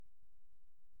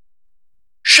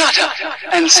Shut up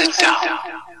and sit down.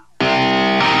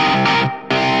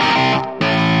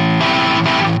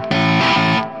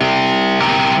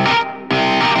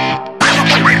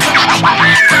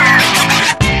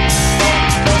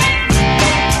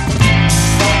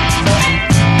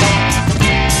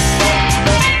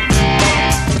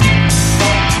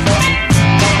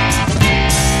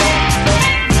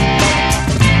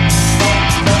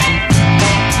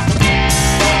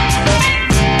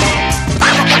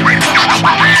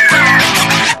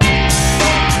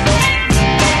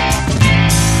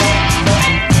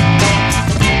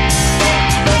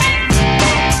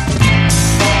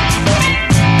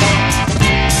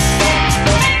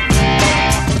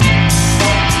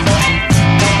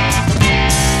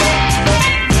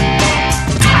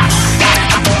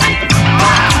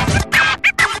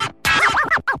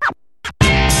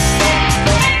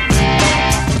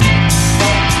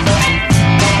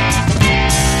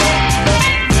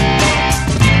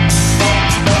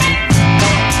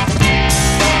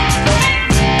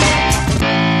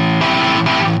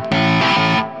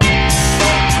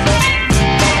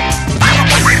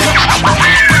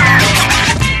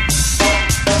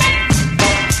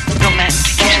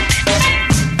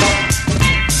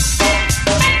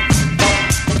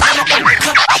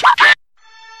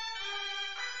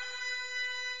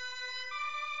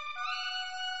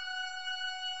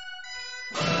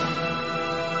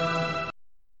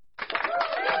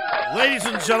 Ladies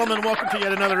and gentlemen, welcome to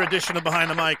yet another edition of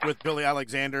Behind the Mic with Billy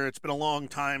Alexander. It's been a long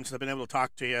time since I've been able to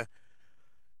talk to you.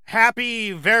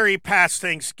 Happy, very past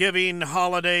Thanksgiving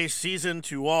holiday season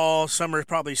to all. Some are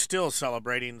probably still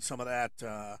celebrating some of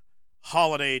that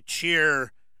holiday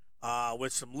cheer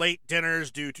with some late dinners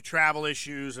due to travel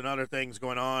issues and other things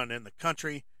going on in the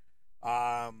country.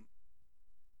 A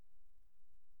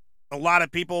lot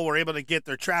of people were able to get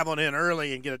their traveling in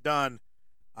early and get it done.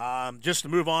 Just to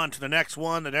move on to the next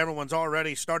one, that everyone's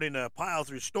already starting to pile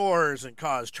through stores and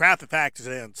cause traffic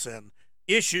accidents and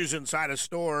issues inside of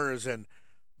stores, and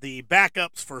the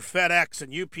backups for FedEx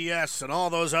and UPS and all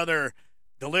those other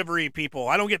delivery people.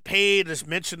 I don't get paid to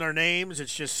mention their names.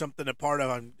 It's just something a part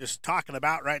of I'm just talking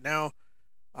about right now.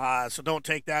 So don't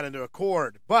take that into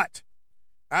accord. But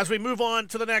as we move on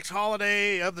to the next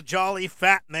holiday of the Jolly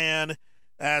Fat Man,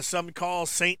 as some call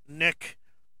Saint Nick,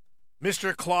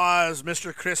 Mr. Claus,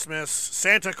 Mr. Christmas,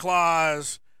 Santa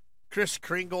Claus, Kris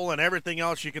Kringle, and everything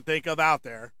else you can think of out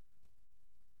there.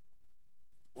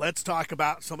 Let's talk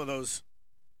about some of those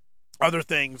other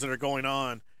things that are going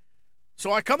on.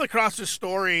 So I come across this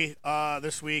story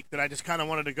this week that I just kind of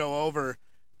wanted to go over,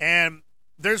 and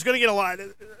there's going to get a lot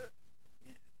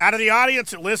out of the audience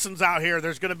that listens out here.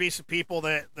 There's going to be some people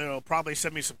that'll probably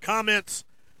send me some comments.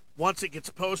 Once it gets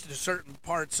posted to certain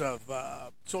parts of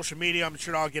social media, I'm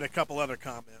sure I'll get a couple other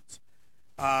comments.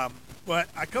 But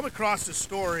I come across this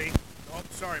story. Oh,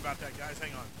 sorry about that, guys.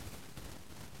 Hang on.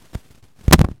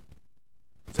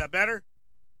 Is that better?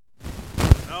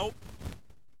 Nope.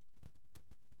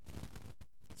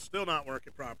 Still not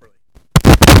working properly.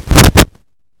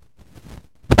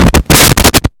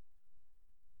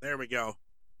 There we go.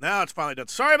 Now it's finally done.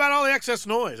 Sorry about all the excess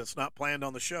noise. It's not planned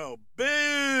on the show.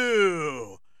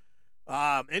 Boo!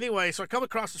 Anyway, so I come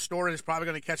across the story, and it's probably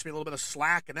going to catch me a little bit of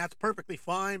slack, and that's perfectly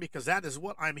fine, because that is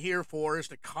what I'm here for, is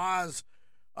to cause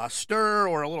a stir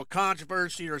or a little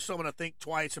controversy or someone to think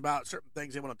twice about certain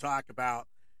things they want to talk about.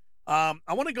 I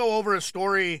want to go over a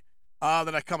story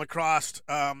that I come across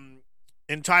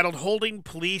entitled Holding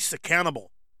Police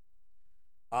Accountable.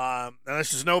 Now,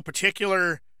 this is no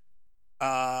particular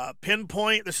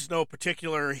pinpoint. This is no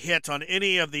particular hit on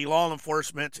any of the law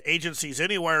enforcement agencies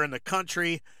anywhere in the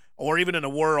country or even in the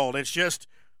world. It's just,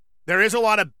 there is a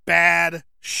lot of bad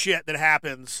shit that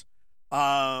happens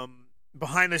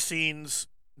behind the scenes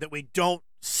that we don't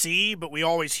see, but we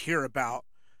always hear about.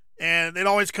 And it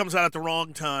always comes out at the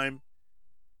wrong time.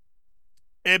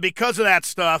 And because of that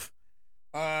stuff,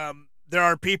 there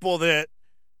are people that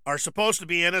are supposed to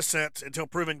be innocent until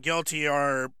proven guilty,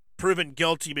 or proven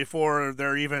guilty before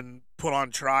they're even put on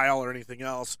trial or anything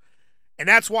else. And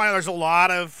that's why there's a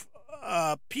lot of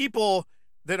people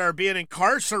that are being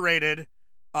incarcerated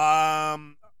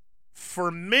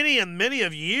for many and many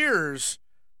of years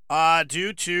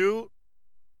due to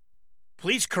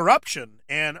police corruption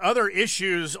and other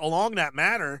issues along that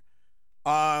matter.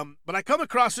 But I come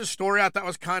across this story I thought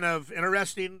was kind of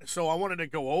interesting, so I wanted to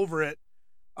go over it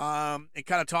and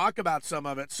kind of talk about some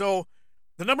of it. So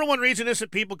the number one reason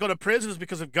innocent people go to prison is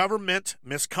because of government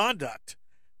misconduct.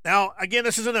 Now, again,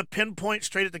 this isn't a pinpoint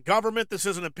straight at the government. This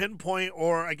isn't a pinpoint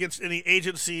or against any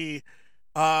agency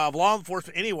of law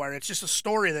enforcement anywhere. It's just a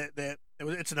story that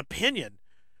it's an opinion.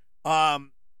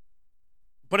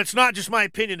 But it's not just my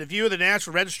opinion. The view of the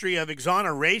National Registry of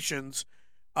Exonerations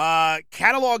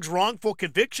catalogs wrongful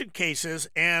conviction cases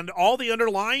and all the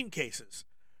underlying cases.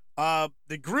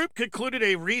 The group concluded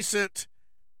a recent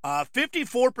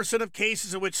 54% of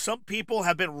cases in which some people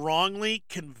have been wrongly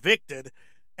convicted,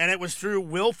 and it was through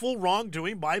willful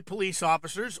wrongdoing by police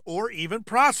officers or even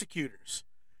prosecutors.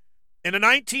 In the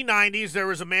 1990s, there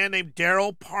was a man named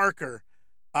Daryl Parker.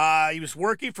 He was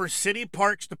working for City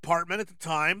Parks Department at the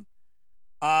time,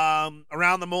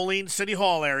 around the Moline City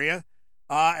Hall area,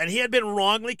 and he had been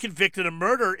wrongly convicted of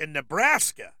murder in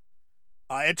Nebraska.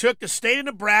 It took the state of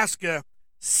Nebraska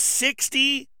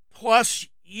 60-plus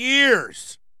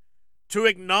years to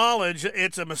acknowledge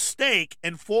it's a mistake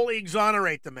and fully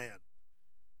exonerate the man.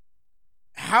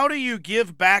 How do you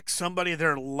give back somebody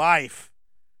their life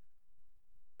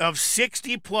of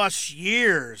 60-plus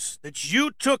years that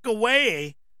you took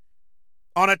away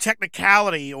on a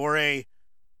technicality or a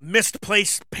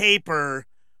misplaced paper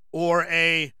or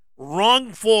a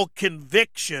wrongful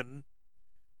conviction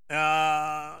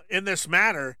in this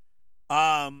matter?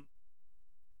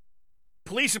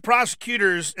 Police and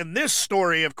prosecutors in this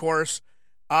story, of course,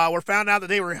 were found out that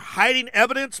they were hiding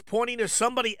evidence pointing to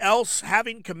somebody else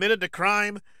having committed the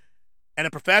crime, and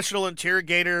a professional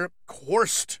interrogator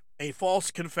coerced a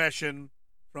false confession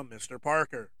from Mr.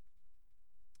 Parker.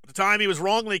 At the time he was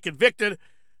wrongly convicted,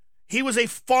 he was a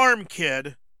farm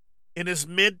kid in his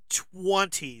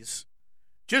mid-20s,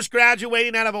 just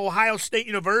graduating out of Ohio State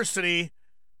University.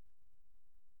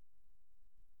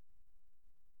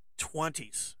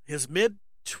 20s, his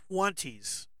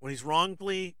mid-20s, when he's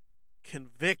wrongfully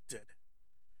convicted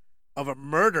of a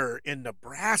murder in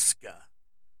Nebraska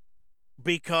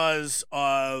because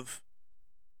of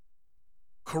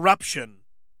corruption.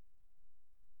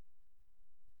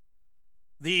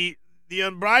 The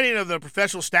unbridling of the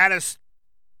professional status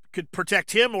could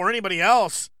protect him or anybody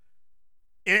else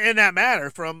in that matter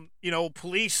from,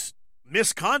 police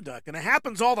misconduct. And it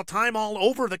happens all the time, all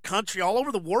over the country, all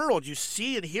over the world. You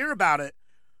see and hear about it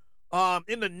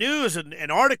in the news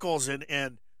and articles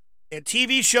and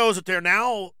TV shows that they're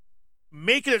now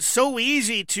making it so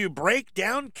easy to break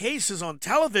down cases on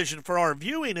television for our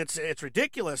viewing. It's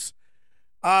ridiculous.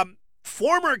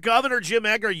 Former Governor Jim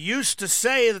Edgar used to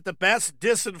say that the best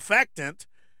disinfectant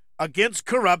against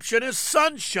corruption is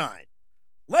sunshine.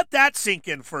 Let that sink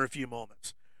in for a few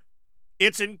moments.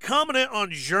 It's incumbent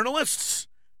on journalists,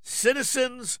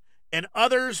 citizens, and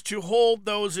others to hold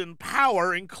those in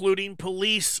power, including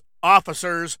police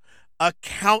officers,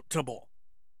 accountable.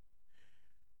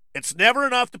 It's never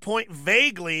enough to point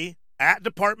vaguely at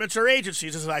departments or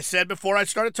agencies. As I said before I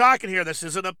started talking here, this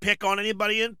isn't a pick on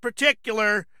anybody in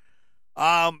particular,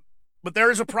 but there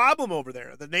is a problem over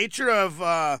there. The nature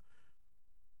of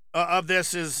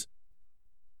this is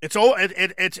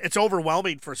it's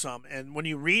overwhelming for some, and when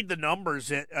you read the numbers,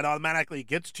 it automatically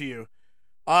gets to you.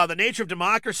 The nature of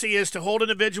democracy is to hold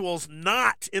individuals,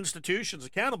 not institutions,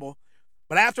 accountable.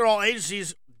 But after all,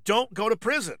 agencies don't go to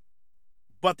prison,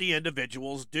 but the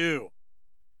individuals do.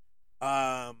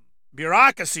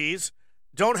 Bureaucracies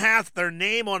don't have their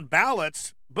name on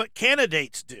ballots, but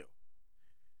candidates do.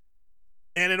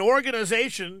 And an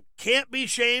organization can't be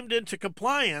shamed into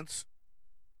compliance,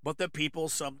 but the people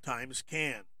sometimes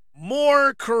can.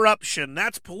 More corruption.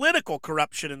 That's political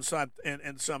corruption in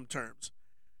some terms.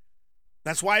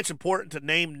 That's why it's important to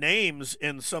name names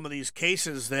in some of these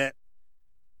cases that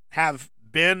have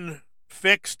been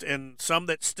fixed and some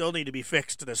that still need to be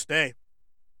fixed to this day.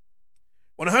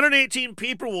 118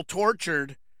 people were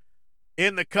tortured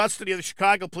in the custody of the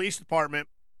Chicago Police Department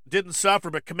didn't suffer,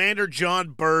 but Commander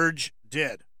John Burge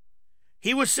did.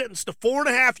 He was sentenced to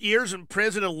 4.5 years in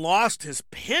prison and lost his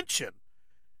pension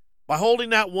by holding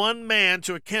that one man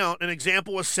to account. An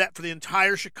example was set for the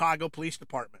entire Chicago Police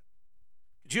Department.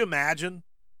 Could you imagine?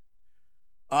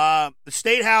 The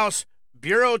State House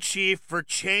bureau chief for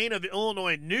chain of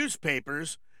Illinois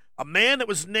newspapers, a man that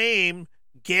was named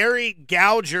Gary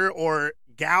Gouger or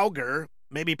Gauger,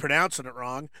 maybe pronouncing it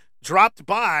wrong, dropped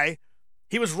by.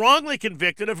 He was wrongly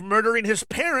convicted of murdering his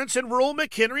parents in rural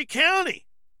McHenry County.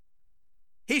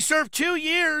 He served 2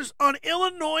 years on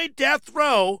Illinois death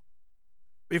row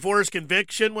before his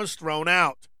conviction was thrown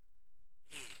out.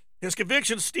 His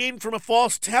conviction stemmed from a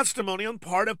false testimony on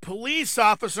part of police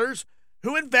officers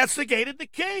who investigated the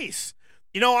case.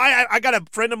 I got a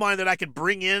friend of mine that I could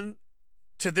bring in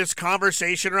to this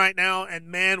conversation right now, and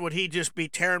man, would he just be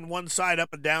tearing one side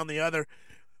up and down the other.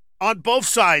 On both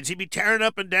sides, he'd be tearing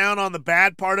up and down on the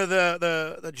bad part of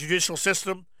the judicial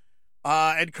system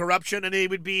and corruption, and he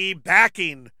would be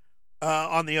backing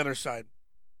on the other side.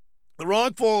 The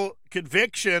wrongful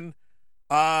conviction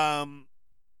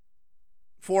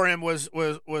for him was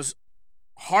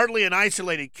hardly an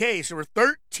isolated case. There were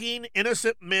 13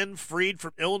 innocent men freed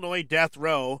from Illinois death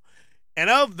row, and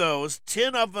of those,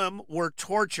 10 of them were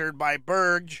tortured by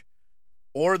Burge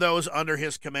or those under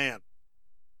his command.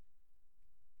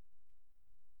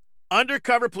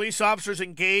 Undercover police officers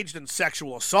engaged in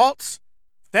sexual assaults,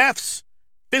 thefts,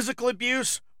 physical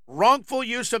abuse, wrongful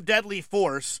use of deadly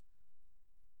force,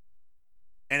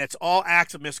 and it's all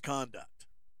acts of misconduct.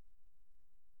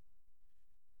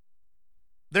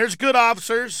 There's good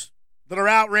officers that are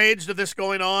outraged of this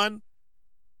going on.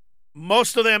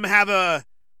 Most of them have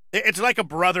it's like a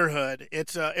brotherhood.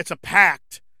 It's a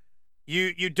pact.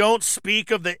 You don't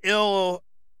speak of the ill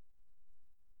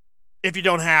if you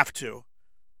don't have to.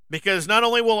 Because not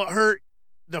only will it hurt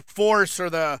the force or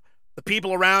the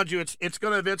people around you, it's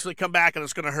going to eventually come back and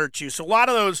it's going to hurt you. So a lot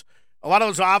of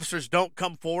those officers don't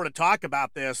come forward and talk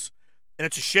about this, and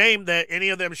it's a shame that any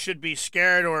of them should be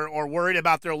scared or worried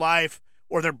about their life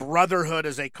or their brotherhood,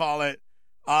 as they call it,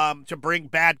 to bring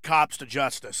bad cops to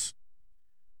justice.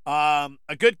 A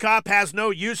good cop has no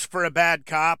use for a bad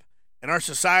cop, and our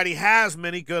society has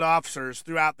many good officers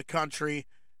throughout the country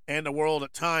and the world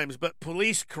at times, but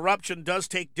police corruption does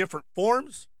take different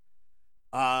forms.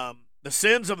 The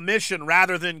sins of omission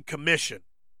rather than commission.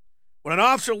 When an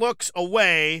officer looks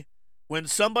away when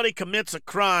somebody commits a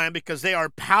crime because they are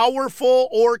powerful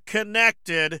or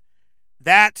connected,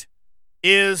 that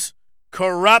is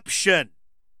corruption.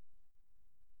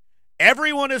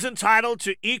 Everyone is entitled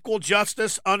to equal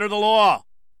justice under the law.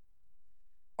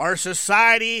 Our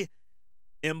society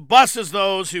embusses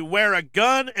those who wear a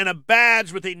gun and a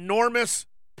badge with enormous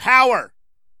power.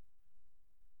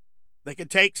 They can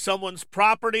take someone's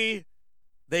property,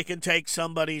 they can take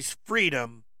somebody's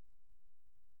freedom,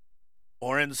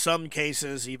 or in some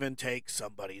cases, even take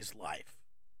somebody's life.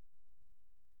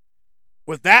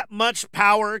 With that much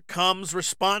power comes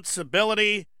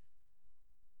responsibility,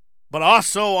 but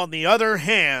also, on the other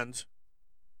hand,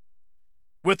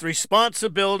 with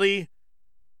responsibility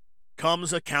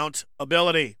comes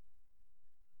accountability.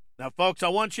 Now, folks, I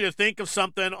want you to think of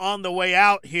something on the way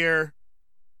out here.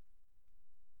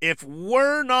 If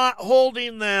we're not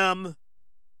holding them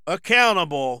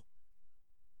accountable,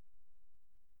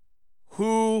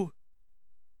 who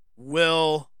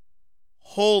will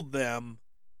hold them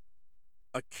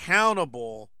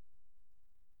accountable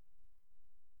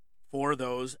for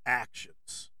those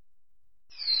actions?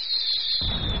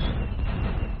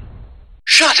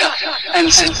 Shut up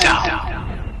and sit down.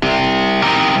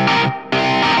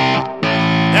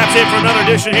 That's it for another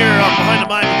edition here of Behind the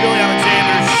Mic with Billy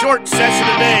Alexander. Short session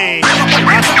today.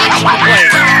 Lots of things on the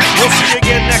plate. We'll see you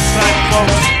again next time,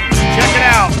 folks. Check it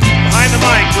out. Behind the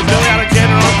Mic with Billy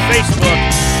Alexander on Facebook.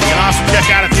 You can also check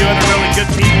out a few other really good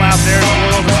people out there in the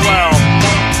world as well.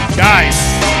 Guys,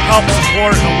 help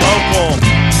support the local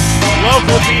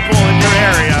people in your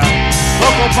area,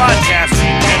 local podcasting,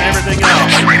 and everything